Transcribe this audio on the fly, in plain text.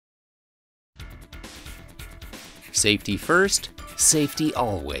Safety first, safety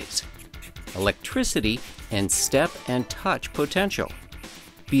always. Electricity and step and touch potential.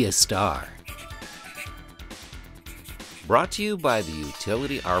 Be a star. Brought to you by the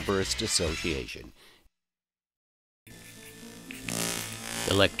Utility Arborist Association.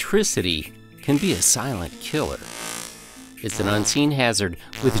 Electricity can be a silent killer. It's an unseen hazard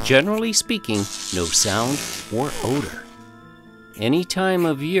with, generally speaking, no sound or odor. Any time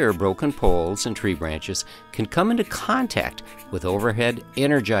of year, broken poles and tree branches can come into contact with overhead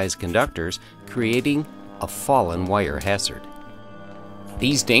energized conductors, creating a fallen wire hazard.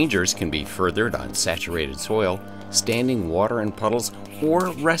 These dangers can be furthered on saturated soil, standing water in puddles,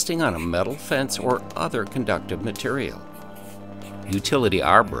 or resting on a metal fence or other conductive material. Utility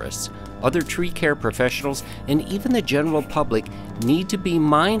arborists, other tree care professionals, and even the general public need to be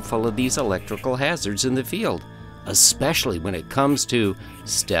mindful of these electrical hazards in the field, especially when it comes to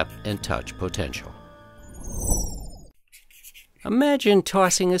step and touch potential. Imagine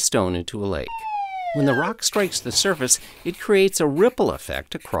tossing a stone into a lake. When the rock strikes the surface, it creates a ripple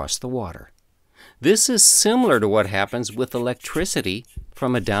effect across the water. This is similar to what happens with electricity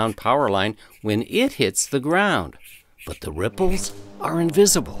from a downed power line when it hits the ground, but the ripples are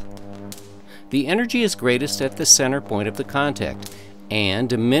invisible. The energy is greatest at the center point of the contact and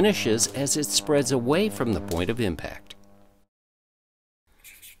diminishes as it spreads away from the point of impact.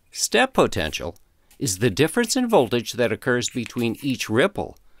 Step potential is the difference in voltage that occurs between each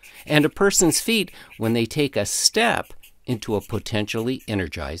ripple and a person's feet when they take a step into a potentially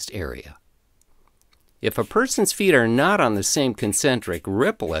energized area. If a person's feet are not on the same concentric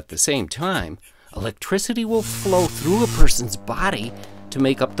ripple at the same time, electricity will flow through a person's body to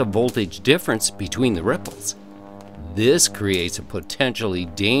make up the voltage difference between the ripples. This creates a potentially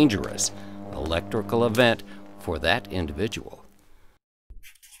dangerous electrical event for that individual.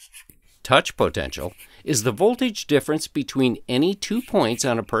 Touch potential is the voltage difference between any 2 points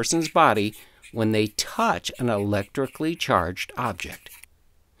on a person's body when they touch an electrically charged object.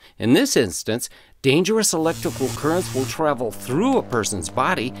 In this instance, dangerous electrical currents will travel through a person's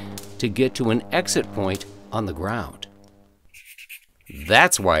body to get to an exit point on the ground.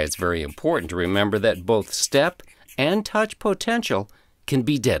 That's why it's very important to remember that both step and touch potential can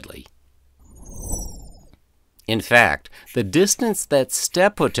be deadly. In fact, the distance that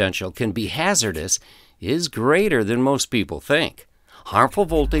step potential can be hazardous is greater than most people think. Harmful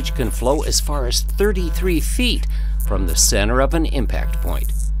voltage can flow as far as 33 feet from the center of an impact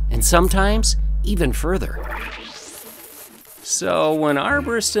point, and sometimes even further. So when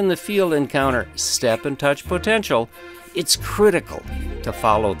arborists in the field encounter step and touch potential, it's critical to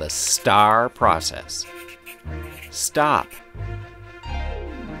follow the STAR process. Stop.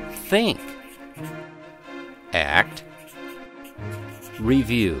 Think. Act.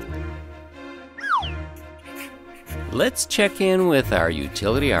 Review. Let's check in with our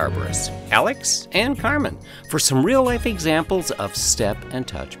utility arborists, Alex and Carmen, for some real-life examples of step and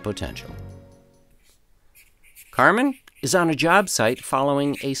touch potential. Carmen is on a job site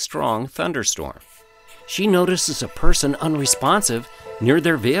following a strong thunderstorm. She notices a person unresponsive near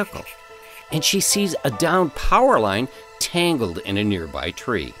their vehicle, and she sees a downed power line tangled in a nearby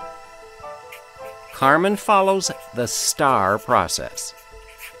tree. Carmen follows the STAR process.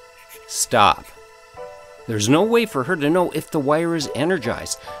 Stop. There's no way for her to know if the wire is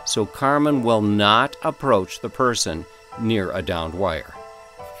energized, so Carmen will not approach the person near a downed wire.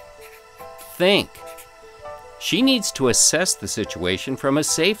 Think. She needs to assess the situation from a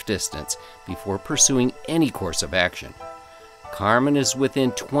safe distance before pursuing any course of action. Carmen is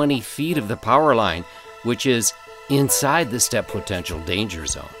within 20 feet of the power line, which is inside the step potential danger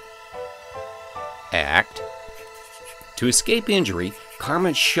zone. Act. To escape injury,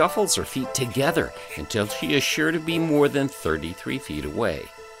 Carmen shuffles her feet together until she is sure to be more than 33 feet away.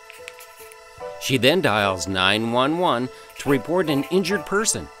 She then dials 911 to report an injured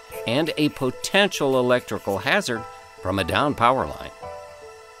person and a potential electrical hazard from a downed power line.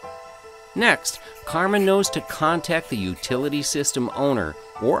 Next, Carmen knows to contact the utility system owner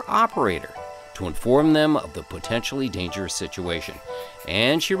or operator to inform them of the potentially dangerous situation,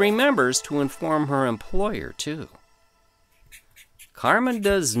 and she remembers to inform her employer too. Carmen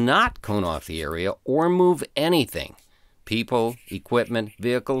does not cone off the area or move anything, people, equipment,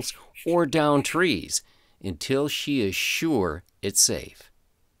 vehicles, or down trees, until she is sure it's safe.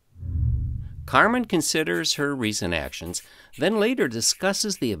 Carmen considers her recent actions, then later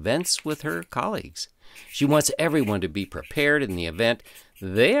discusses the events with her colleagues. She wants everyone to be prepared in the event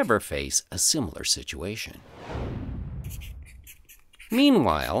they ever face a similar situation.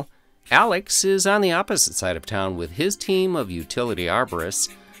 Meanwhile, Alex is on the opposite side of town with his team of utility arborists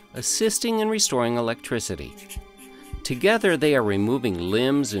assisting in restoring electricity. Together, they are removing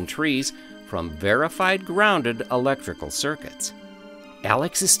limbs and trees from verified grounded electrical circuits.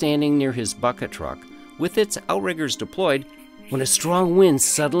 Alex is standing near his bucket truck with its outriggers deployed when a strong wind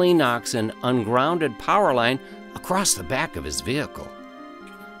suddenly knocks an ungrounded power line across the back of his vehicle.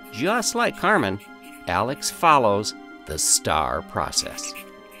 Just like Carmen, Alex follows the STAR process.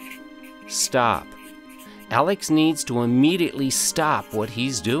 Stop. Alex needs to immediately stop what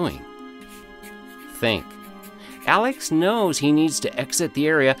he's doing. Think. Alex knows he needs to exit the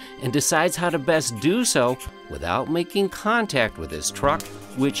area and decides how to best do so without making contact with his truck,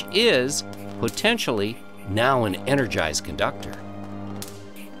 which is potentially now an energized conductor.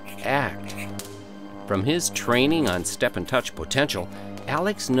 Act. From his training on step and touch potential,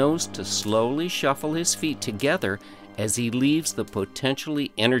 Alex knows to slowly shuffle his feet together as he leaves the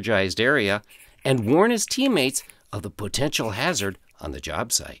potentially energized area and warn his teammates of the potential hazard on the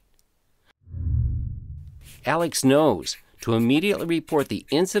job site. Alex knows to immediately report the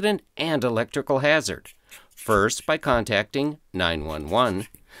incident and electrical hazard, first by contacting 911,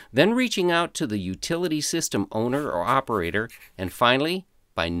 then reaching out to the utility system owner or operator, and finally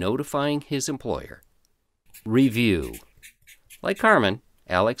by notifying his employer. Review. Like Carmen,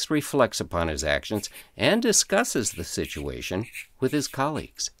 Alex reflects upon his actions and discusses the situation with his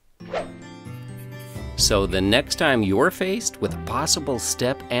colleagues. So the next time you're faced with a possible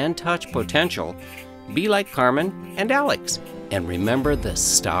step and touch potential, be like Carmen and Alex and remember the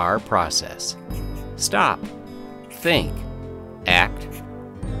STAR process. Stop, think, act,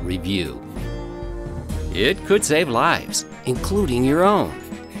 review. It could save lives, including your own.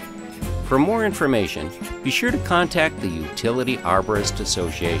 For more information, be sure to contact the Utility Arborist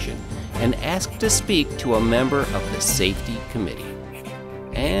Association and ask to speak to a member of the Safety Committee.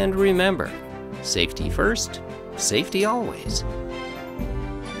 And remember, safety first, safety always.